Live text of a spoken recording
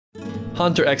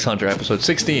Hunter X Hunter, episode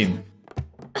 16.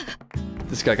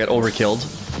 This guy got overkilled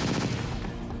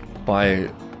by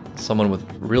someone with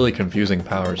really confusing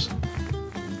powers.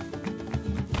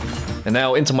 And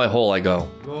now into my hole I go.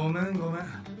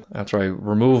 After I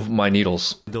remove my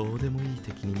needles.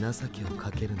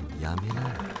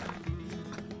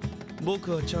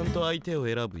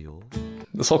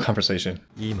 This whole conversation.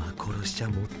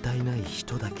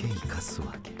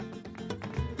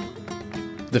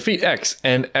 Defeat X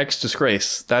and X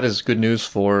Disgrace. That is good news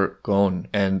for Gon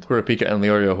and Kurapika and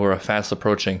Leorio, who are fast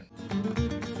approaching.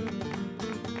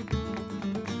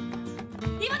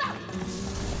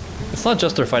 It's not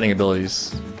just their fighting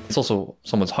abilities, it's also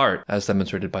someone's heart, as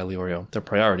demonstrated by Leorio. Their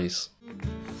priorities.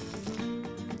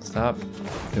 Stop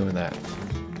doing that.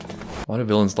 Why do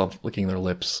villains love licking their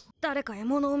lips? Alright.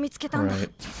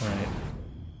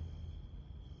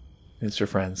 It's your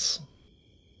friends.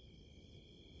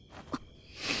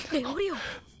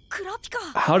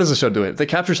 How does the show do it? They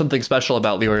capture something special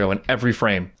about Leorio in every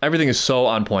frame. Everything is so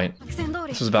on point.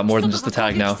 This is about more than just the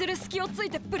tag now.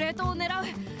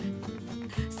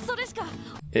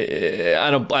 I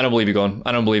don't believe you, Gon.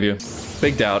 I don't believe you.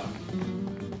 Big doubt.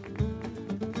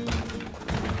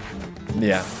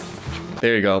 Yeah.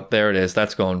 There you go. There it is.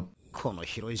 That's Gon.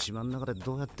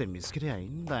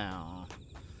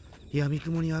 We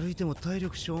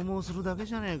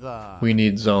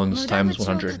need zones times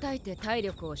 100.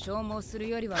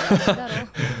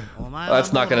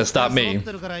 That's not gonna stop me.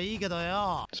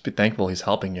 Just be thankful he's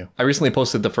helping you. I recently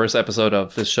posted the first episode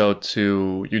of this show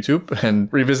to YouTube, and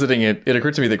revisiting it, it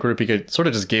occurred to me that Kurapika sort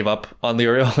of just gave up on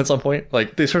Leorio at some point.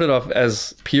 Like, they started off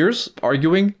as peers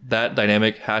arguing. That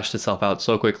dynamic hashed itself out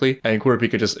so quickly, and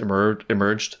Kurapika just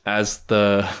emerged as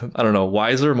the, I don't know,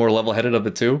 wiser, more level-headed of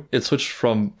the two. It switched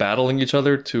from battling each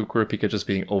other to Kurapika just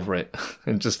being over it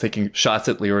and just taking shots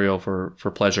at Leorio for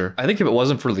pleasure. I think if it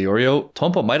wasn't for Leorio,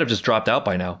 Tompo might have just dropped out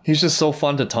by now. He's just so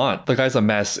fun to taunt. The guy's a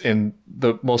mess in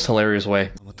the most hilarious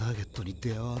way.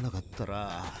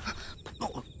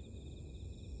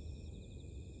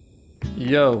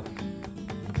 Yo.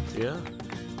 Yeah.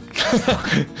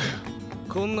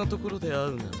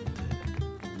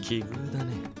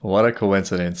 What a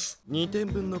coincidence.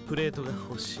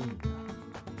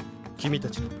 I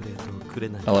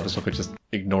love Hisoka just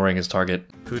ignoring his target.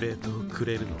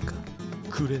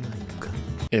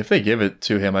 If they give it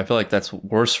to him, I feel like that's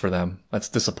worse for them. That's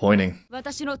disappointing.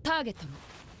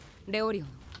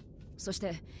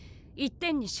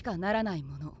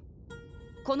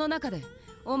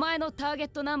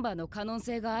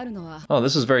 Oh,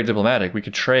 this is very diplomatic. We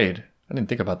could trade. I didn't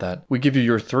think about that. We give you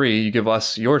your 3, you give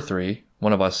us your 3,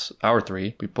 one of us our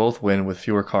 3. We both win with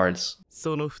fewer cards.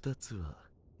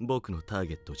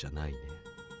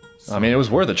 I mean, it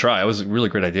was worth a try. It was a really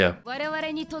great idea.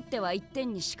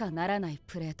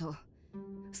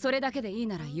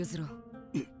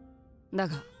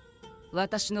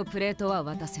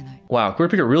 Wow,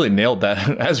 Kurapika really nailed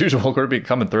that. As usual, Kurapika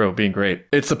coming through, being great.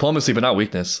 It's diplomacy, but not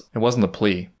weakness. It wasn't a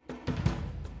plea.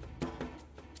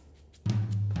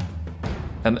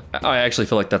 And I actually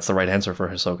feel like that's the right answer for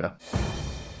Hisoka.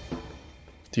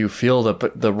 Do you feel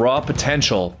the raw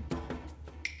potential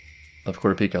of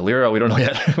Kurapika? Leorio, we don't know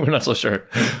yet. We're not so sure.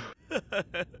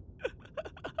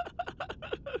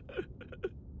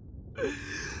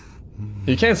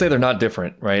 You can't say they're not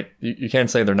different, right? You can't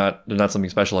say there's not something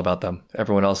special about them.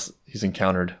 Everyone else he's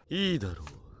encountered. I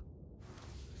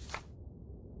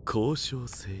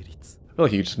feel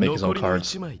like he could just make his own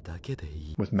cards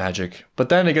with magic. But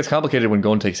then it gets complicated when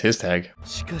Gon takes his tag.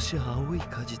 He's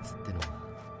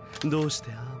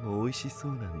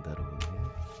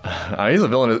a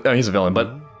villain. He's a villain,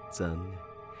 but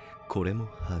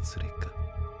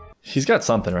he's got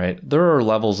something, right? There are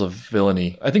levels of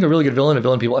villainy. I think a really good villain, a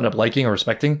villain people end up liking or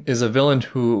respecting, is a villain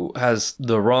who has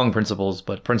the wrong principles,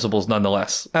 but principles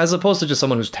nonetheless, as opposed to just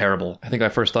someone who's terrible. I think I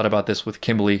first thought about this with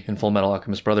Kimberly in Full Metal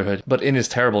Alchemist Brotherhood, but in his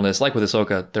terribleness, like with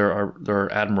Hisoka, there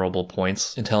are admirable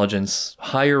points. Intelligence,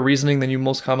 higher reasoning than you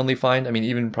most commonly find. I mean,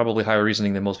 even probably higher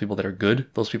reasoning than most people that are good.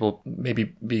 Those people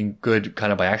maybe being good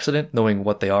kind of by accident, knowing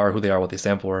what they are, who they are, what they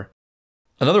stand for.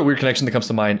 Another weird connection that comes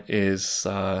to mind is,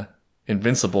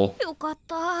 Invincible.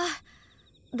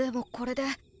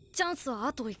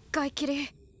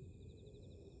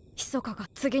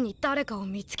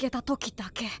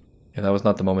 Yeah, that was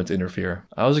not the moment to interfere.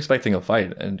 I was expecting a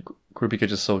fight, and Kurapika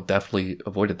just so deftly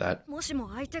avoided that.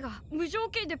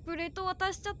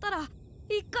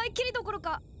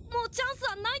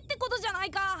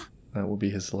 That will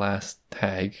be his last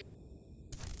tag.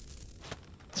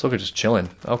 Hisoka just chilling.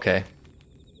 Okay.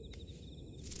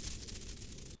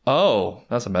 Oh,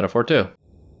 that's a metaphor too.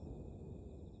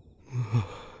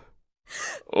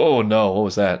 Oh no, what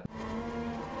was that?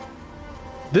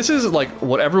 This is like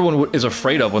what everyone is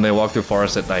afraid of when they walk through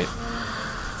forests at night.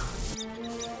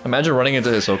 Imagine running into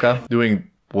Hisoka, doing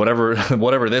whatever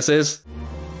whatever this is.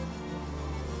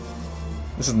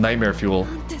 This is nightmare fuel.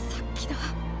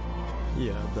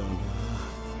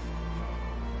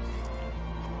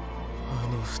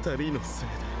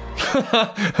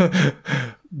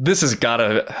 This has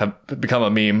gotta have become a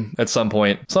meme at some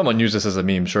point. Someone used this as a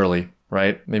meme, surely,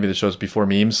 right? Maybe the show's before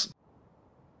memes.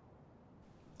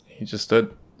 He just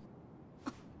stood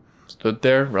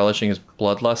there, relishing his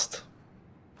bloodlust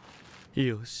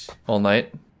all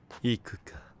night.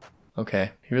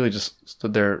 Okay, he really just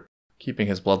stood there, keeping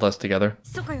his bloodlust together.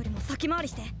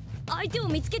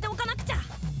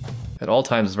 At all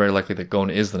times, it's very likely that Gon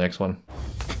is the next one.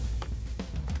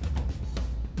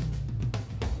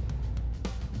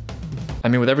 I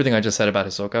mean, with everything I just said about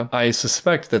Hisoka, I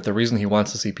suspect that the reason he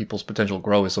wants to see people's potential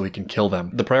grow is so he can kill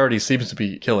them. The priority seems to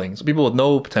be killing. So people with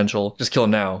no potential, just kill them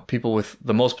now. People with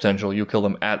the most potential, you kill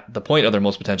them at the point of their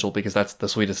most potential because that's the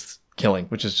sweetest killing,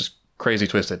 which is just crazy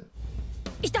twisted.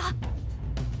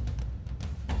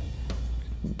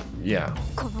 Yeah.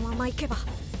 Thought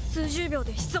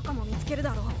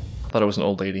it was an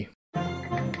old lady.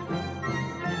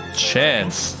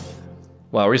 Chance!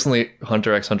 Wow, recently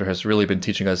Hunter X Hunter has really been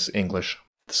teaching us English.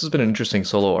 This has been an interesting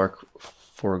solo arc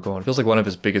for Gon. It feels like one of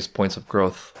his biggest points of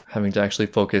growth, having to actually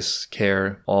focus,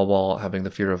 care, all while having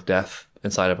the fear of death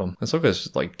inside of him. And Hisoka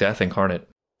is like death incarnate.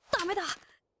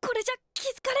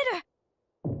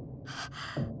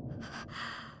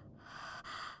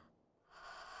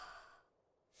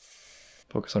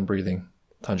 Focus on breathing,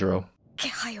 Tanjiro.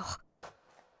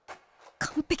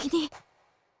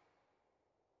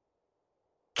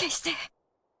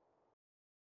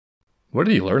 Where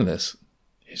did he learn this?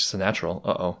 He's just a natural.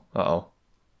 Uh-oh.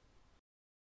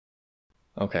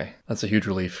 Okay, that's a huge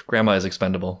relief. Grandma is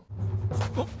expendable.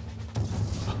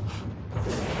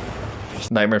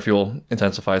 Nightmare fuel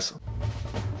intensifies.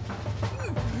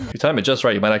 If you time it just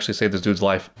right, you might actually save this dude's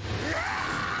life.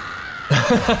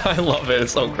 I love it.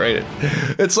 It's so great.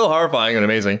 It's so horrifying and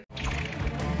amazing.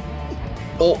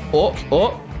 Oh.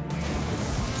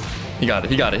 He got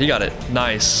it.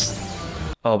 Nice.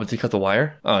 Oh, but did he cut the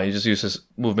wire? Oh, he just used his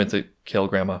movement to kill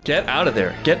Grandma. Get out of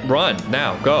there. Run.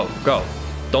 Now. Go.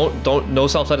 Don't, no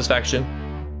self-satisfaction.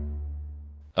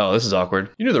 Oh, this is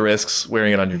awkward. You knew the risks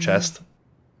wearing it on your chest.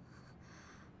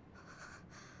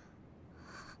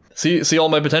 See all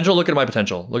my potential? Look at my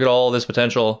potential. Look at all this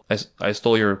potential. I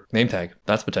stole your name tag.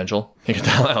 That's potential. You get the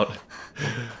hell out.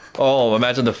 Oh,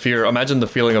 imagine the fear. Imagine the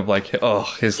feeling of like,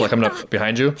 oh, he's like, I'm not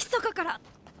behind you.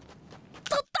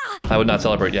 I would not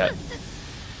celebrate yet.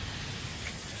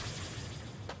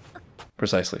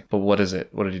 Precisely. But what is it?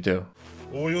 What did he do?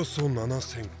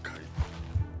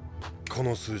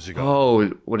 Oh,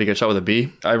 what did he get shot with a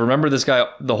bee? I remember this guy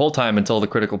the whole time until the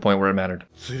critical point where it mattered.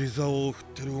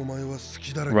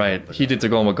 Right, he did to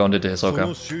Gon what Gon did to Hisoka.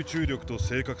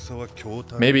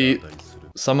 Maybe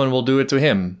someone will do it to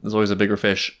him. There's always a bigger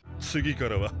fish.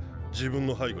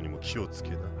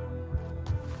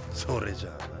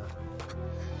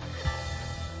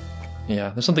 Yeah,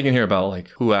 there's something in here about like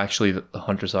who actually the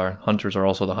hunters are. Hunters are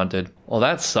also the hunted. Well,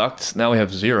 that sucked. Now we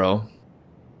have 0.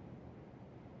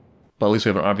 But at least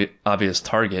we have an obvious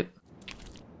target.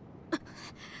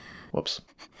 Whoops.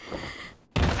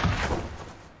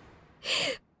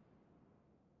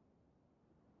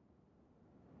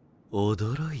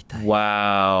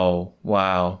 Wow.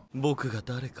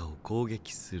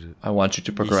 I want you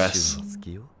to progress.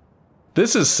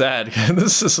 This is sad.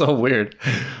 This is so weird.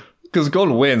 Because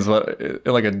Gon wins, but in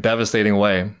like a devastating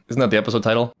way. Isn't that the episode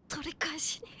title?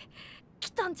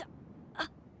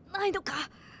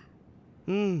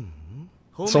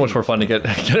 So much more fun to get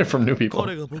it from new people.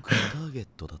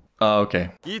 Oh,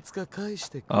 okay.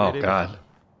 Oh, God.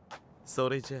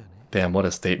 Damn, what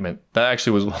a statement. That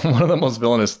actually was one of the most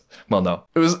villainous... Well, no.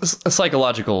 It was a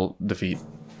psychological defeat.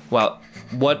 Wow.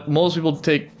 What most people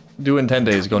do in 10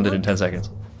 days, Gon did in 10 seconds.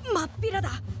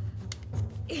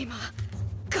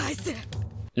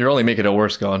 You're only making it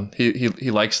worse, Gon. He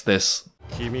likes this.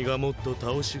 Yeah,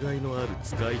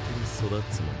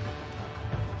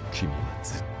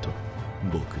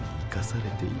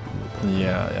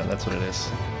 that's what it is.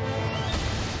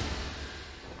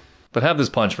 But have this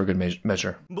punch for good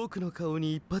measure.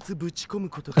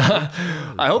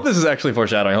 I hope this is actually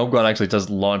foreshadowing. I hope Gon actually does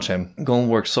launch him. Gon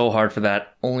worked so hard for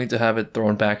that, only to have it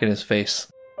thrown back in his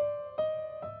face.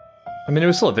 I mean, it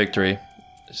was still a victory.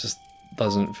 It just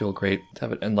doesn't feel great to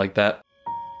have it end like that.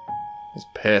 He's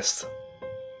pissed.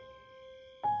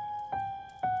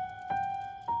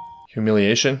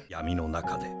 Humiliation?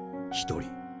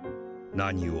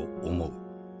 何を思う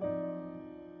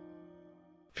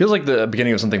Feels like the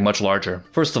beginning of something much larger.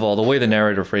 First of all, the way the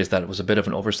narrator phrased that was a bit of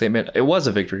an overstatement. It was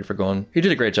a victory for Gon. He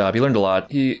did a great job. He learned a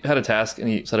lot. He had a task and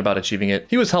he set about achieving it.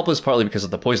 He was helpless partly because of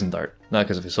the poison dart, not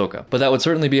because of Hisoka. But that would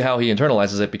certainly be how he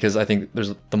internalizes it, because I think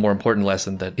there's the more important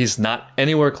lesson that he's not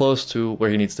anywhere close to where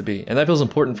he needs to be. And that feels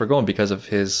important for Gon because of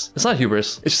his, it's not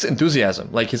hubris, it's just enthusiasm.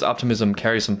 Like, his optimism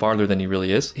carries him farther than he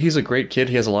really is. He's a great kid.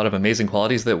 He has a lot of amazing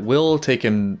qualities that will take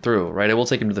him through, right? It will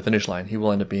take him to the finish line. He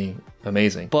will end up being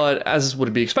amazing. But as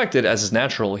would be expected, as is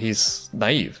natural, he's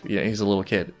naive. Yeah, he's a little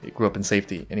kid. He grew up in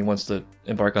safety and he wants to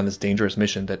embark on this dangerous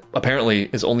mission that apparently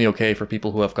is only okay for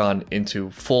people who have gone into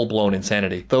full-blown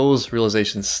insanity. Those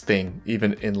realizations sting,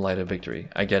 even in light of victory.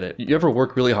 I get it. You ever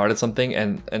work really hard at something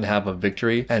and have a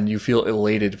victory and you feel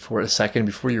elated for a second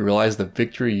before you realize the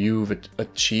victory you've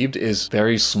achieved is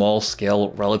very small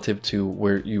scale relative to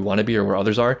where you want to be or where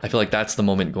others are? I feel like that's the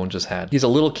moment Gon just had. He's a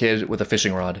little kid with a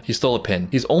fishing rod. He stole a pin.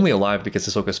 He's only alive because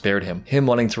Hisoka spared him. Him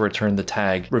wanting to return the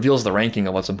tag reveals the ranking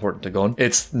of what's important to Gon.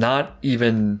 It's not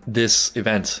even this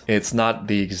event. It's not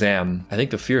the exam. I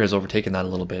think the fear has overtaken that a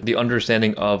little bit. The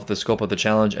understanding of the scope of the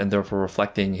challenge and therefore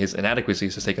reflecting his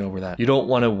inadequacies has taken over that. You don't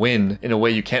want to win in a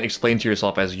way you can't explain to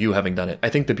yourself as you having done it. I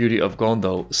think the beauty of Gon,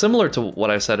 though, similar to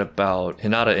what I said about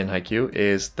Hinata in Haikyuu,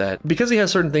 is that because he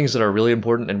has certain things that are really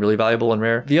important and really valuable and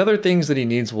rare, the other things that he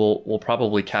needs will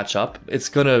probably catch up. It's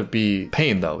gonna be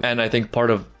pain, though. And I think part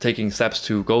of taking steps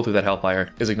to go through that hellfire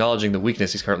is acknowledging the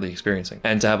weakness he's currently experiencing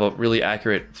and to have a really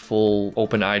accurate, full,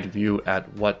 open-eyed view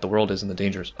at what the world is and the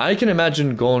dangers. I can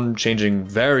imagine Gon changing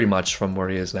very much from where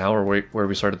he is now or where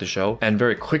we started the show, and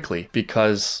very quickly,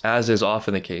 because as is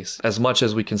often the case, as much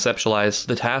as we conceptualize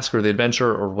the task or the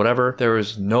adventure or whatever, there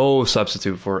is no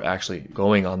substitute for actually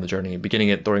going on the journey, beginning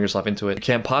it, throwing yourself into it. You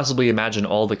can't possibly imagine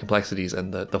all the complexities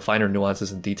and the finer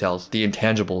nuances and details, the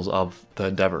intangibles of the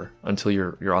endeavor until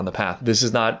you're on the path. This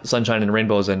is not sunshine and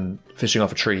rainbows and fishing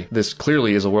off a tree. This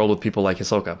clearly is a world with people like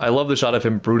Hisoka. I love the shot of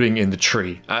him brooding in the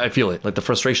tree. I feel it, like the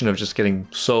frustration of just getting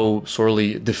so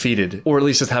sorely defeated, or at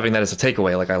least just having that as a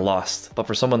takeaway, like I lost. But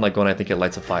for someone like Gon, I think it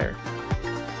lights a fire.